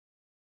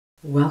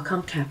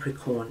Welcome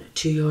Capricorn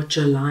to your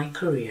July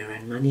career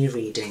and money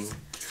reading.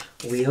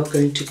 We are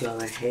going to go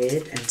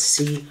ahead and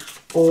see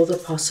all the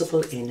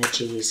possible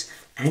energies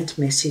and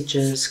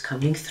messages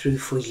coming through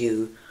for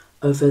you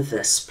over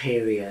this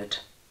period.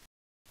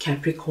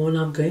 Capricorn,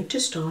 I'm going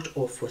to start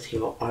off with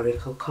your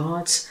oracle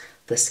cards.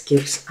 This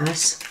gives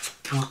us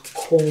our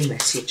core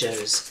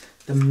messages,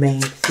 the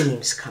main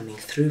themes coming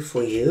through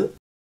for you.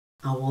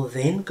 I will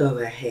then go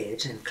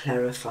ahead and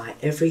clarify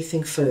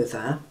everything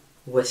further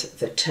with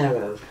the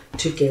tarot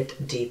to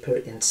get deeper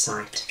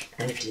insight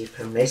and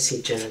deeper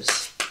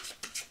messages.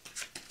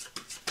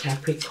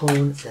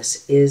 Capricorn,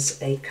 this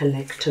is a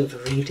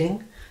collective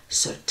reading,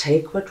 so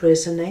take what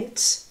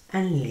resonates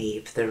and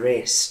leave the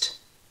rest.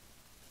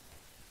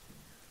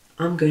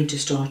 I'm going to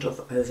start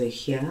off over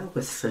here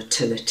with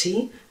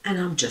fertility, and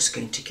I'm just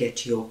going to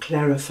get your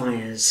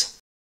clarifiers.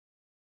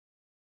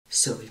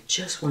 So we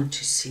just want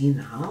to see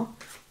now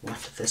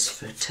what this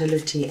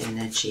fertility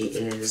energy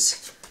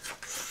is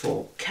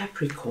for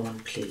Capricorn,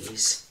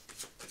 please.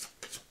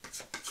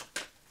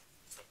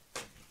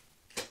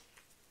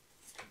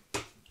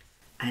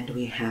 And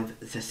we have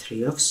the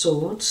Three of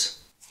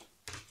Swords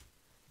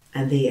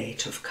and the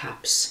Eight of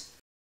Cups.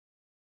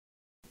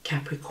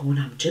 Capricorn,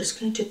 I'm just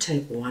going to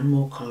take one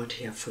more card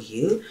here for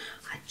you.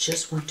 I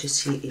just want to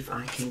see if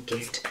I can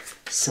get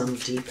some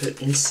deeper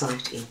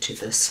insight into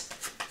this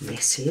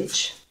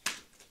message.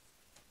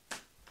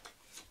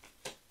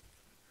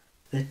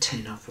 The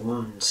Ten of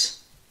Wands.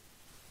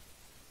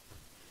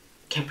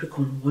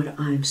 Capricorn, what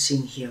I'm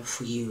seeing here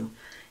for you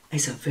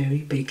is a very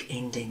big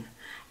ending,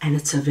 and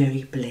it's a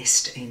very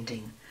blessed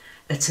ending.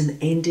 It's an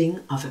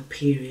ending of a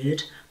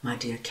period, my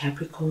dear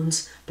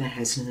Capricorns, that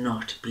has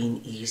not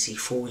been easy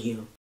for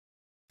you.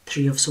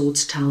 Three of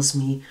Swords tells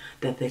me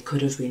that there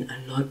could have been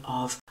a lot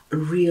of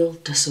real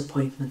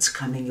disappointments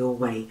coming your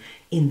way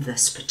in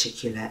this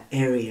particular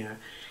area.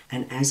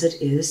 And as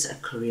it is a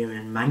career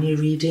and money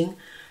reading,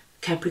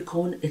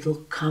 Capricorn, it'll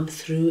come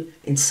through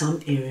in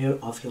some area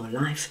of your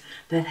life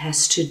that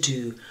has to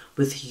do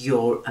with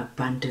your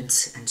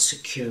abundance and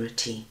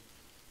security.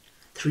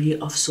 Three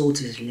of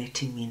Swords is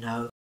letting me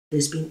know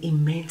there's been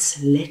immense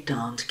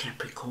letdown,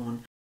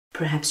 Capricorn.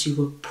 Perhaps you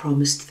were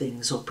promised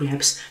things, or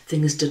perhaps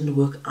things didn't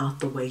work out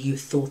the way you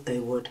thought they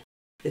would.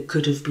 It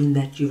could have been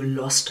that you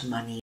lost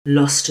money,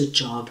 lost a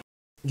job.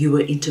 You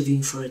were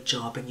interviewing for a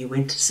job and you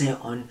went, say,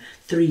 on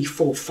 3,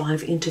 4,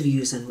 5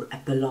 interviews, and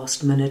at the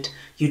last minute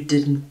you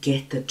didn't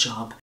get the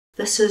job.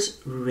 This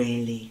is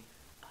really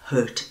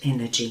hurt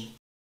energy.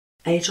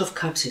 Eight of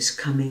Cups is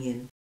coming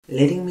in,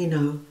 letting me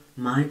know,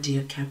 my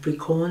dear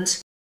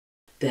Capricorns,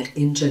 that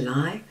in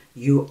July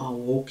you are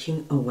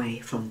walking away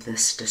from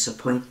this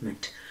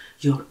disappointment.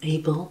 You're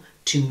able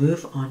to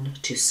move on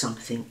to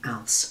something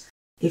else.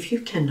 If you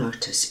can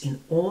notice,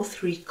 in all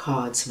 3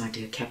 cards, my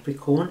dear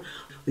Capricorn,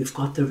 we've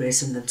got the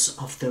resonance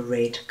of the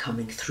red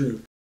coming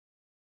through.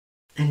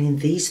 And in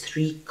these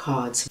 3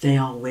 cards, they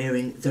are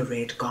wearing the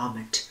red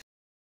garment.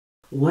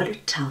 What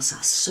it tells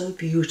us so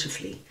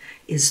beautifully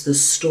is the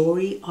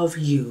story of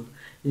you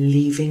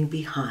leaving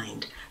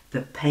behind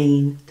the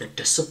pain, the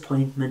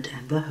disappointment,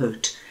 and the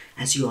hurt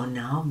as you are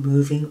now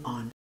moving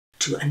on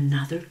to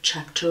another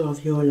chapter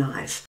of your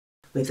life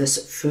where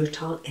this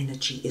fertile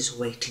energy is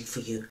waiting for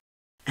you.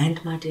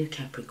 And my dear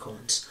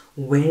Capricorns,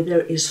 where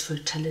there is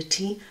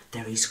fertility,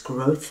 there is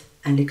growth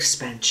and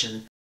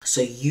expansion.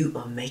 So you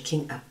are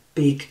making a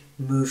big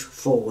move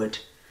forward.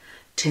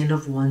 Ten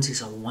of Wands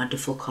is a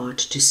wonderful card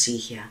to see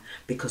here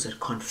because it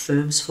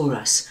confirms for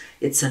us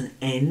it's an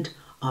end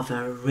of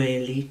a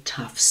really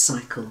tough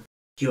cycle.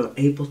 You're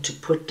able to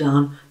put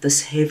down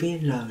this heavy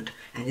load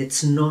and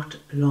it's not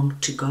long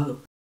to go.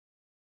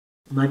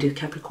 My dear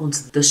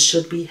Capricorns, this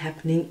should be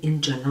happening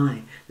in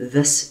July.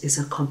 This is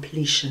a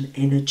completion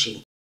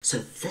energy. So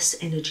this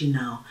energy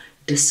now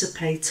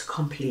dissipates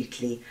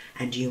completely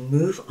and you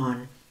move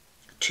on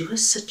to a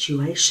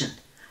situation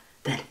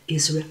that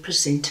is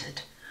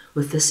represented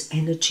with this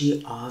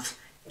energy of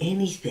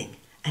anything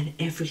and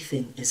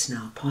everything is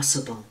now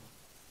possible.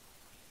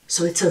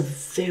 So it's a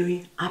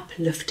very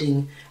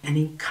uplifting and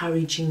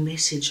encouraging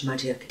message, my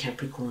dear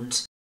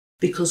Capricorns,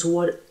 because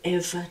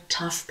whatever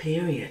tough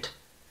period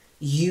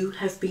you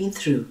have been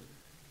through,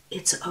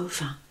 it's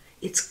over.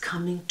 It's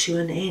coming to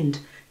an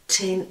end.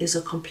 10 is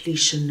a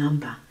completion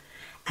number.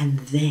 And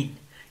then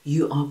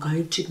you are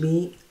going to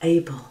be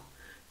able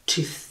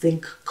to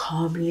think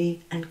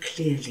calmly and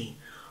clearly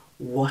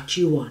what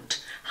you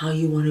want, how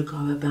you want to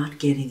go about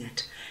getting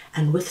it.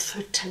 And with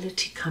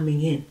fertility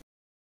coming in,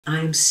 I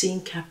am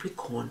seeing,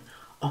 Capricorn,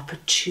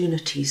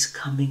 opportunities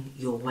coming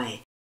your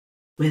way.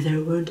 Where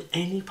there weren't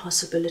any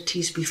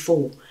possibilities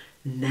before,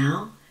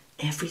 now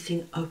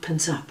everything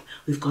opens up.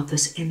 We've got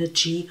this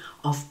energy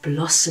of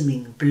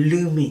blossoming,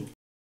 blooming.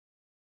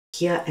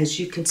 Here, as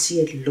you can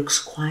see, it looks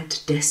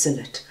quite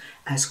desolate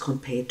as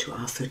compared to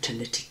our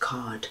fertility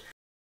card.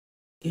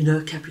 You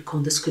know,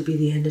 Capricorn, this could be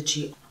the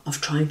energy of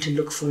trying to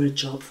look for a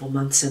job for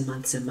months and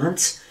months and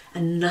months,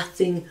 and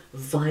nothing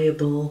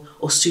viable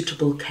or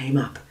suitable came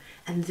up.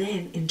 And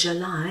then in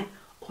July,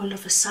 all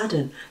of a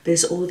sudden,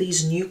 there's all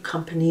these new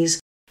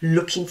companies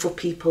looking for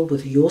people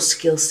with your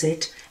skill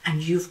set,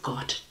 and you've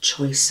got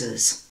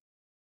choices.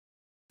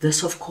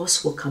 This, of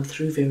course, will come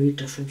through very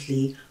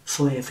differently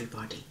for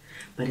everybody,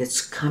 but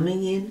it's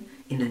coming in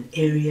an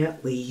area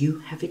where you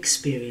have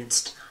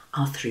experienced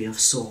our Three of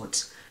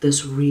Swords,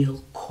 this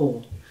real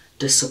core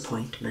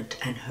disappointment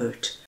and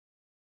hurt.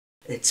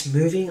 It's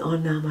moving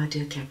on now, my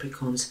dear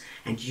Capricorns,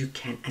 and you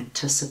can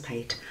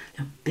anticipate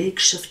a big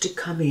shift to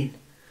come in,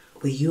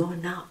 where you are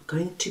now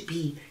going to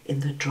be in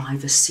the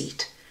driver's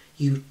seat.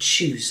 You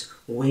choose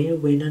where,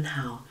 when, and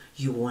how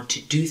you want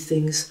to do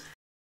things.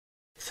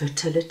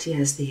 Fertility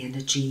has the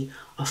energy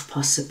of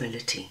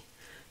possibility.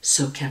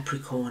 So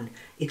Capricorn,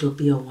 it'll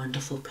be a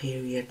wonderful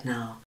period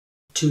now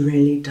to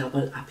really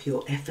double up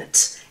your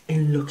efforts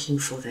in looking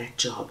for that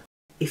job.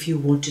 If you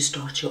want to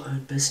start your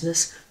own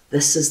business,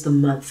 this is the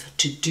month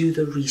to do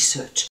the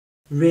research.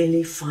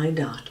 Really find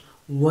out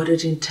what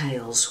it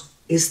entails.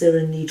 Is there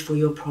a need for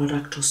your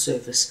product or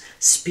service?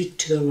 Speak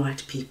to the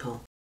right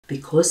people.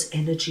 Because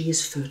energy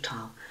is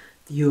fertile,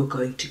 you're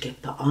going to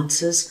get the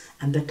answers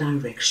and the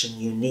direction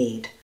you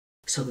need.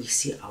 So we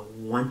see a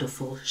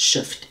wonderful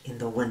shift in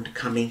the wind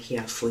coming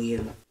here for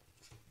you.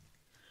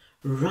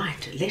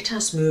 Right, let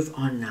us move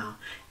on now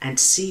and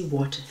see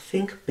what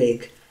Think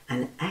Big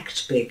and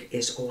Act Big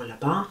is all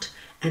about.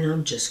 And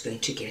I'm just going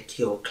to get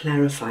your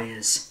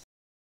clarifiers.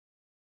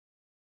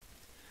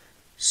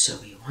 So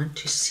we want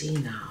to see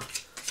now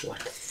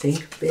what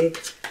Think Big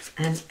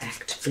and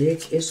Act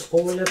Big is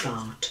all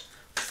about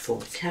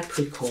for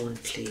Capricorn,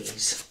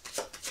 please.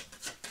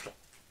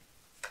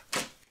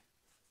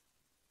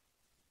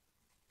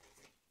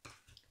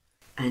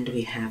 And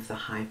we have the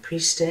High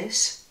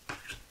Priestess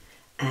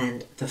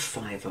and the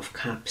Five of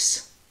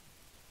Cups.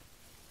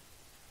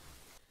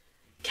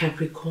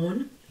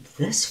 Capricorn,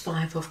 this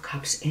Five of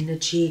Cups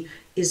energy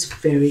is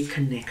very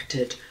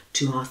connected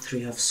to our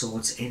Three of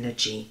Swords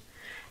energy.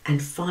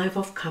 And Five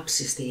of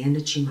Cups is the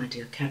energy, my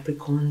dear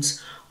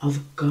Capricorns,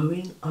 of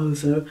going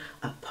over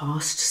a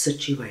past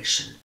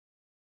situation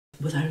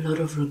with a lot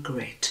of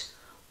regret.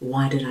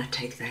 Why did I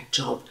take that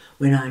job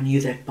when I knew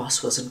that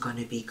boss wasn't going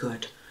to be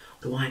good?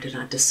 Why did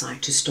I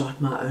decide to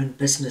start my own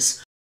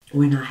business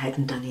when I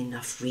hadn't done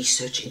enough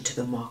research into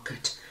the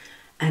market?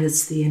 And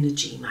it's the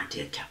energy, my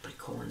dear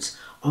Capricorns,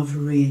 of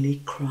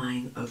really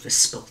crying over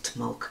spilt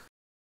milk.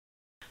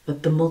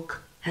 But the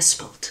milk has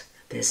spilt.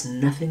 There's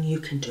nothing you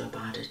can do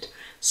about it.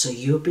 So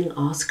you're being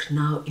asked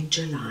now in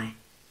July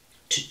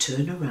to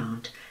turn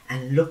around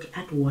and look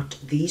at what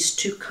these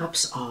two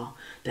cups are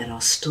that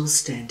are still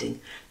standing,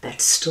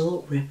 that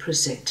still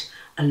represent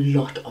a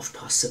lot of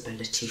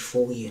possibility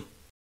for you.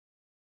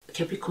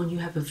 Capricorn, you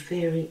have a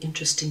very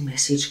interesting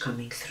message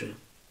coming through.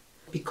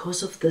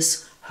 Because of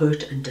this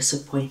hurt and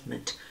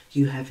disappointment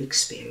you have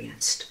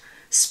experienced,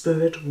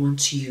 Spirit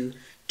wants you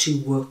to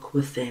work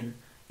with them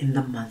in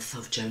the month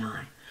of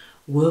July.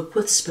 Work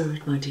with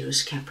Spirit, my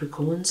dearest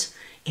Capricorns,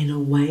 in a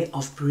way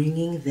of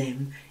bringing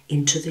them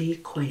into the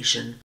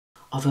equation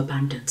of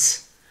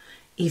abundance.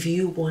 If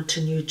you want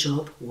a new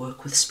job,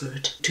 work with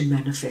Spirit to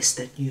manifest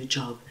that new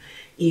job.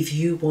 If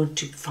you want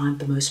to find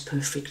the most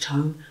perfect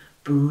home,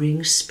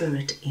 bring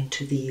Spirit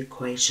into the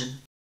equation.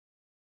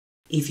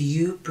 If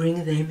you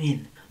bring them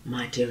in,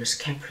 my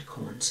dearest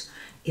Capricorns,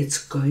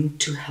 it's going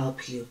to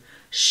help you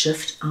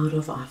shift out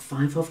of our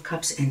Five of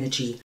Cups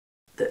energy,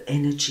 the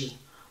energy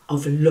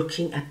of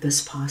looking at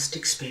this past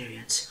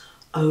experience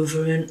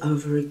over and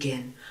over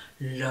again,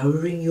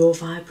 lowering your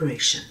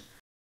vibration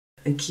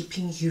and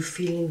keeping you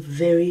feeling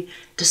very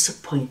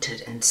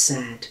disappointed and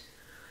sad.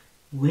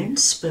 When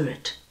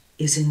Spirit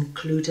is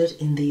included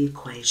in the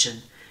equation,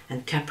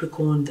 and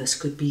Capricorn, this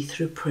could be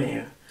through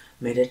prayer,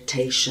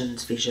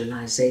 meditations,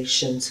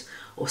 visualizations,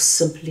 or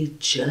simply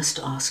just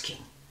asking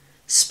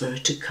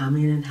Spirit to come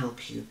in and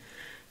help you,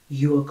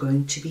 you are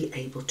going to be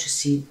able to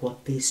see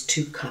what these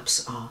two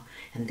cups are.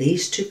 And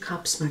these two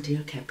cups, my dear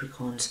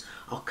Capricorns,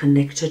 are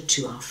connected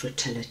to our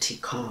fertility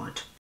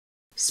card.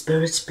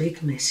 Spirit's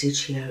big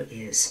message here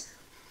is,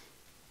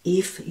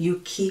 if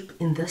you keep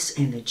in this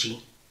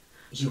energy,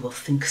 you will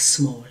think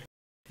small.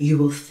 You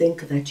will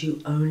think that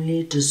you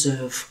only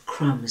deserve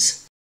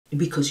crumbs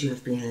because you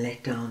have been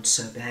let down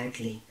so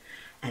badly.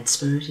 And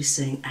Spirit is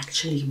saying,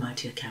 actually, my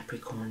dear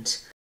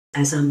Capricorns,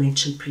 as I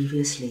mentioned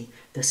previously,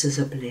 this is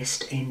a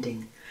blessed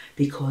ending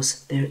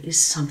because there is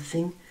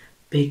something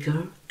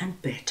bigger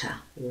and better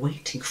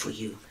waiting for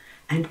you.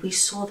 And we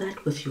saw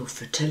that with your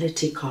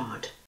fertility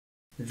card.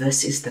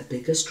 This is the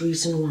biggest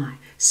reason why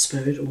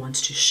Spirit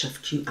wants to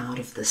shift you out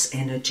of this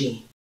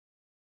energy.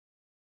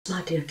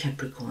 My dear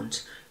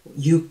Capricorns,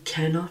 you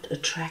cannot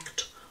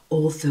attract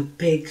all the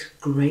big,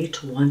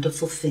 great,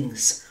 wonderful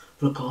things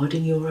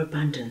regarding your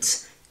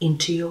abundance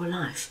into your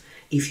life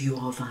if you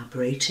are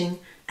vibrating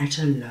at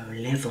a low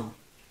level.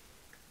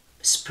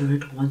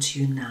 Spirit wants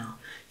you now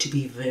to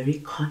be very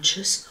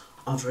conscious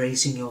of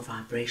raising your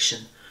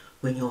vibration.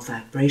 When your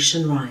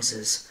vibration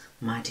rises,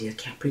 my dear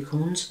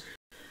Capricorns,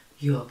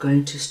 you are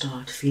going to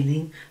start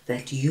feeling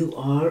that you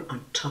are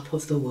on top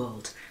of the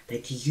world,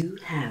 that you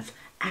have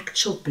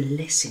actual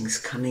blessings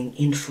coming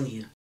in for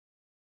you.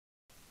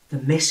 The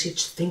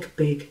message, think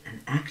big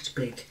and act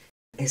big,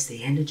 is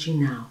the energy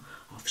now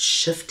of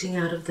shifting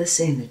out of this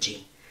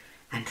energy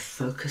and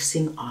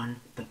focusing on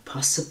the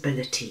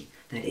possibility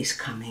that is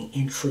coming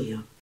in for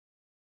you.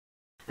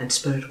 And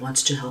Spirit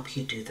wants to help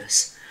you do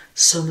this.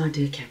 So my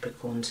dear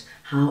Capricorns,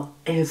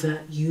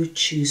 however you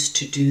choose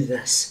to do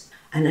this,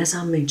 and as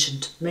I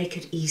mentioned, make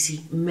it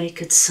easy,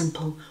 make it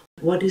simple.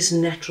 What is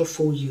natural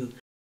for you,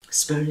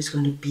 Spirit is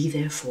going to be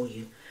there for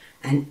you.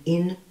 And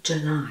in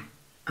July,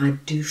 I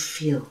do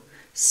feel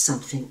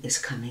something is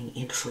coming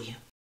in for you.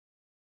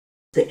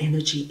 The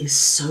energy is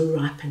so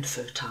ripe and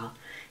fertile.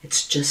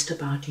 It's just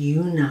about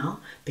you now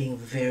being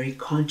very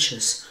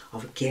conscious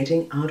of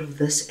getting out of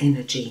this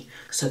energy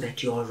so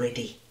that you are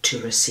ready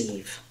to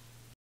receive.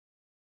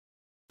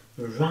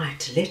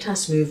 Right, let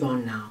us move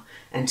on now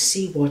and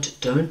see what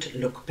Don't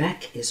Look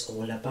Back is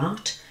all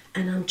about.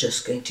 And I'm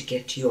just going to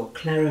get your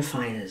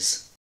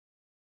clarifiers.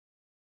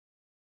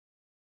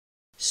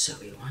 So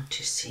we want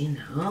to see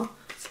now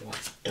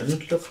what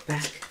Don't Look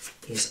Back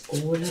is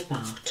all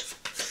about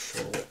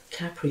for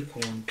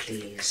Capricorn,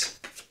 please.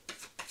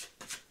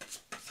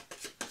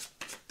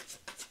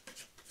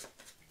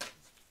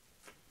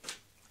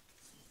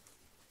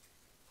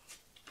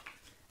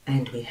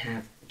 And we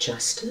have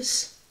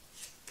Justice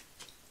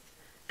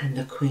and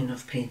the Queen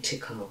of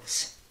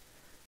Pentacles.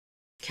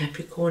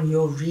 Capricorn,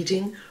 your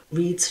reading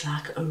reads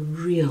like a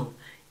real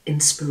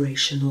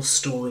inspirational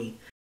story.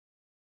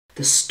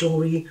 The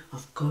story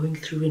of going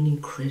through an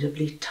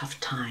incredibly tough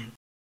time,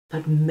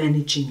 but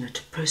managing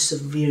it,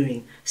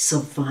 persevering,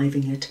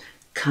 surviving it,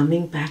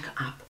 coming back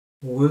up,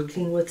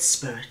 working with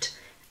Spirit,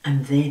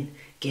 and then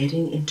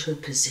getting into a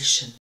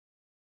position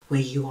where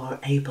you are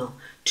able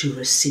to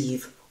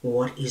receive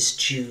what is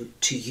due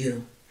to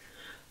you.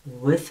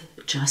 With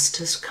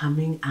Justice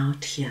coming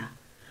out here,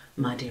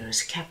 my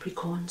dearest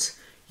Capricorns,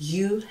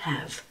 you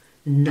have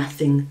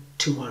nothing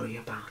to worry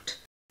about.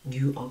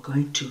 You are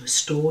going to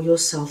restore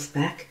yourself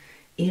back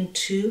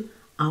into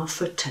our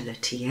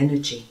fertility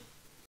energy.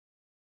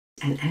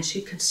 And as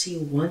you can see,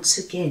 once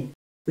again,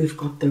 we've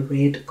got the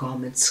red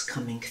garments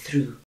coming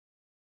through.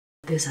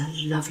 There's a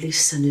lovely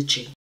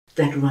synergy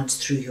that runs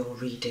through your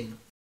reading.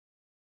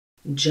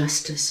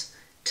 Justice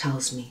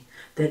tells me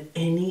that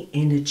any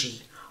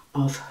energy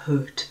of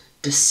hurt,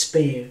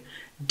 despair,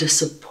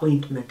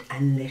 disappointment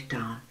and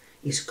letdown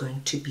is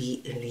going to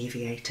be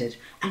alleviated.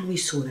 And we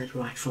saw that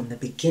right from the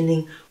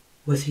beginning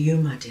with you,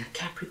 my dear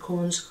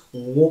Capricorns,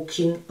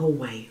 walking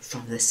away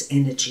from this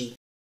energy,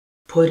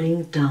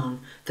 putting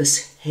down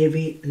this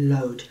heavy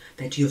load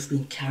that you've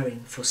been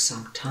carrying for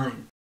some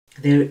time.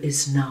 There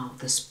is now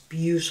this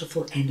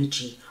beautiful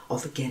energy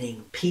of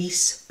getting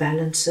peace,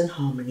 balance and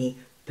harmony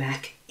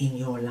back in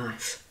your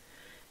life.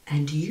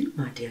 And you,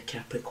 my dear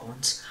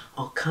Capricorns,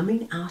 are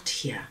coming out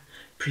here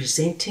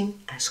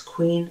presenting as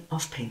Queen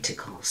of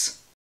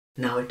Pentacles.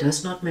 Now, it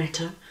does not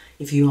matter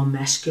if you are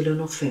masculine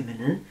or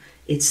feminine.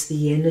 It's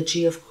the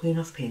energy of Queen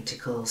of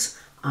Pentacles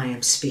I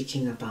am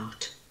speaking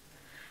about.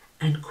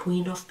 And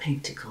Queen of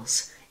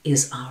Pentacles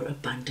is our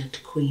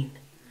abundant Queen.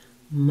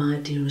 My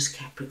dearest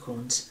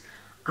Capricorns,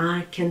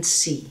 I can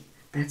see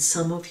that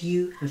some of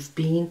you have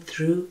been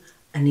through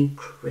an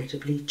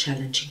incredibly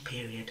challenging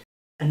period.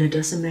 And it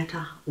doesn't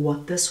matter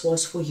what this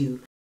was for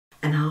you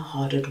and how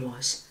hard it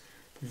was.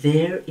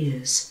 There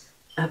is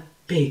a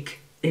big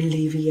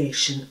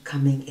alleviation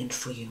coming in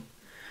for you.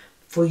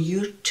 For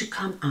you to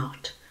come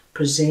out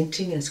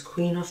presenting as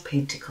Queen of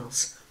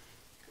Pentacles,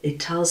 it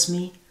tells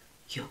me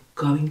you're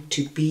going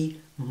to be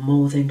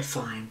more than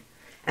fine.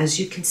 As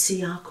you can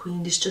see, our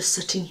Queen is just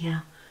sitting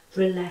here,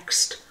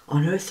 relaxed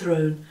on her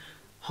throne,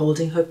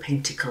 holding her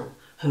pentacle.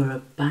 Her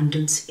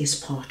abundance is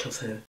part of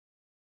her.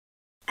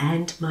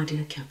 And my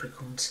dear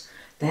Capricorns,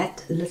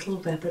 that little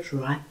rabbit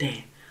right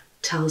there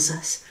tells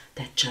us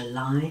that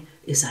July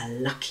is a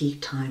lucky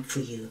time for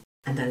you.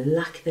 And the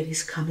luck that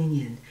is coming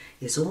in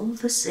is all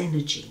this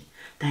energy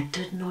that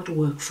did not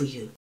work for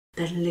you,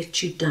 that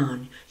let you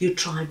down. You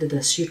tried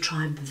this, you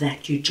tried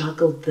that, you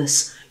juggled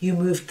this, you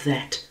moved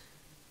that.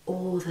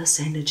 All this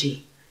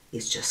energy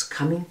is just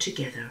coming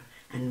together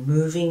and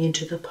moving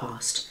into the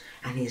past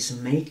and is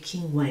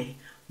making way,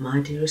 my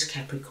dearest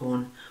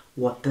Capricorn,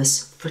 what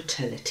this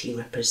fertility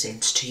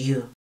represents to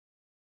you.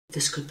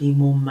 This could be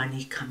more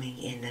money coming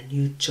in, a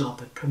new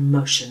job, a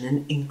promotion,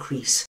 an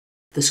increase.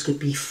 This could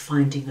be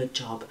finding a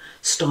job,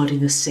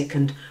 starting a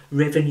second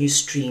revenue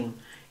stream.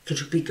 It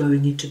could be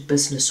going into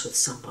business with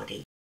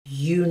somebody.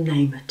 You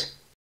name it.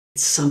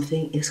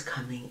 Something is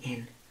coming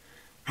in.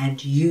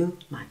 And you,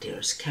 my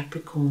dearest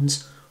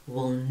Capricorns,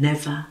 will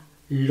never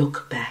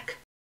look back.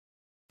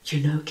 You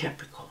know,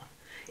 Capricorn,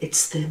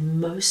 it's the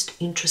most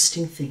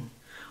interesting thing.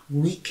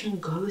 We can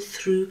go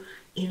through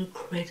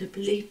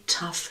incredibly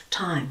tough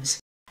times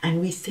and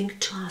we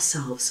think to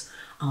ourselves,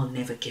 I'll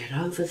never get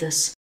over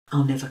this.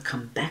 I'll never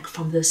come back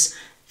from this.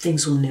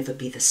 Things will never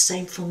be the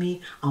same for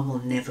me. I will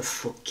never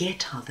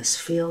forget how this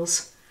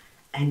feels.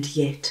 And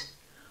yet,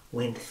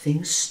 when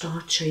things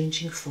start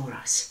changing for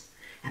us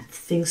and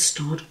things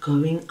start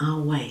going our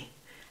way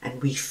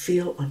and we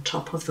feel on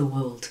top of the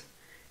world,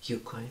 you're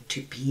going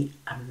to be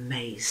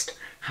amazed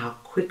how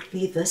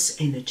quickly this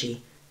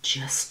energy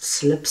just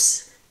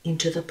slips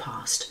into the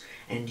past,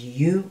 and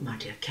you, my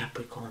dear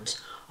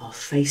Capricorns, are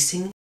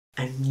facing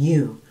a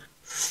new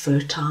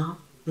fertile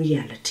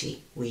reality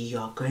where you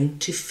are going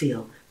to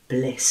feel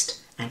blessed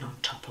and on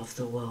top of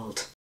the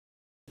world.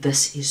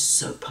 This is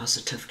so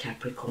positive,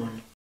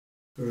 Capricorn.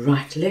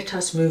 Right, let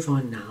us move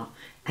on now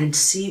and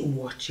see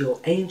what your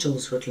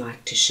angels would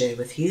like to share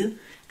with you,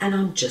 and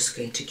I'm just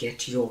going to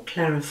get your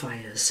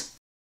clarifiers.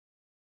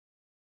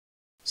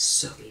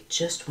 So we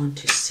just want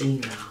to see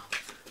now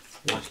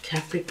what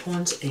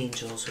Capricorn's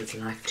angels would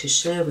like to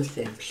share with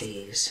them,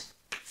 please.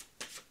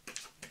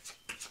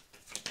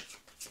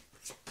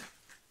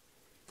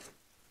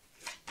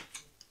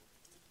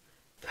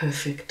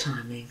 Perfect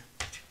timing.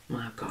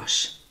 My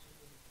gosh.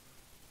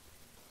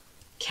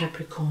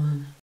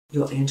 Capricorn,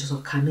 your angels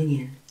are coming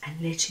in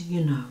and letting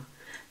you know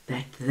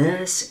that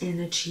this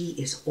energy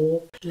is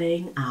all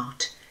playing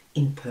out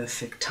in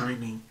perfect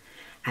timing.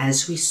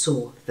 As we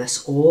saw,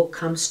 this all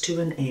comes to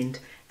an end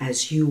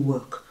as you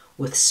work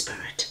with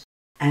Spirit.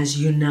 As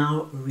you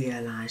now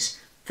realize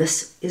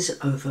this is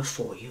over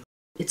for you.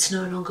 It's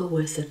no longer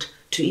worth it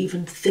to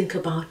even think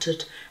about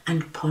it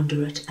and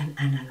ponder it and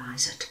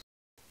analyze it.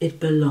 It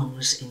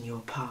belongs in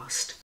your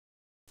past.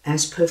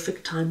 As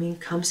perfect timing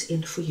comes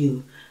in for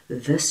you,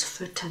 this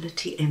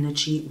fertility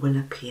energy will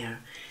appear,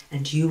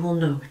 and you will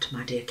know it,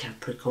 my dear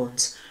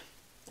Capricorns,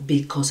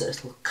 because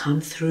it will come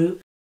through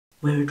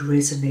where it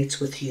resonates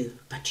with you,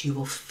 but you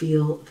will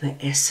feel the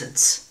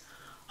essence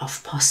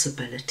of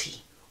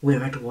possibility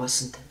where it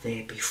wasn't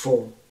there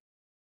before.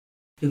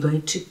 You're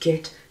going to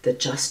get the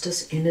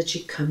justice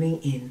energy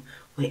coming in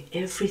where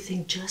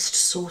everything just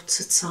sorts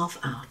itself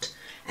out,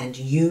 and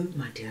you,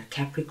 my dear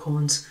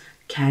Capricorns,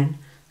 can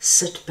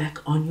sit back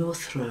on your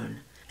throne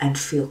and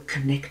feel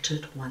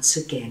connected once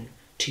again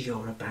to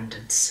your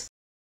abundance.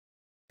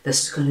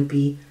 This is going to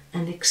be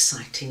an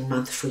exciting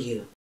month for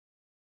you.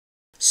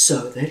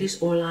 So that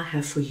is all I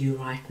have for you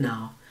right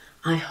now.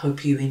 I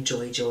hope you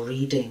enjoyed your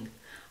reading.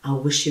 I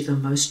wish you the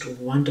most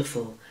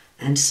wonderful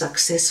and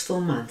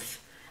successful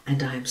month,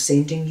 and I am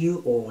sending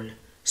you all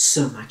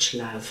so much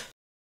love.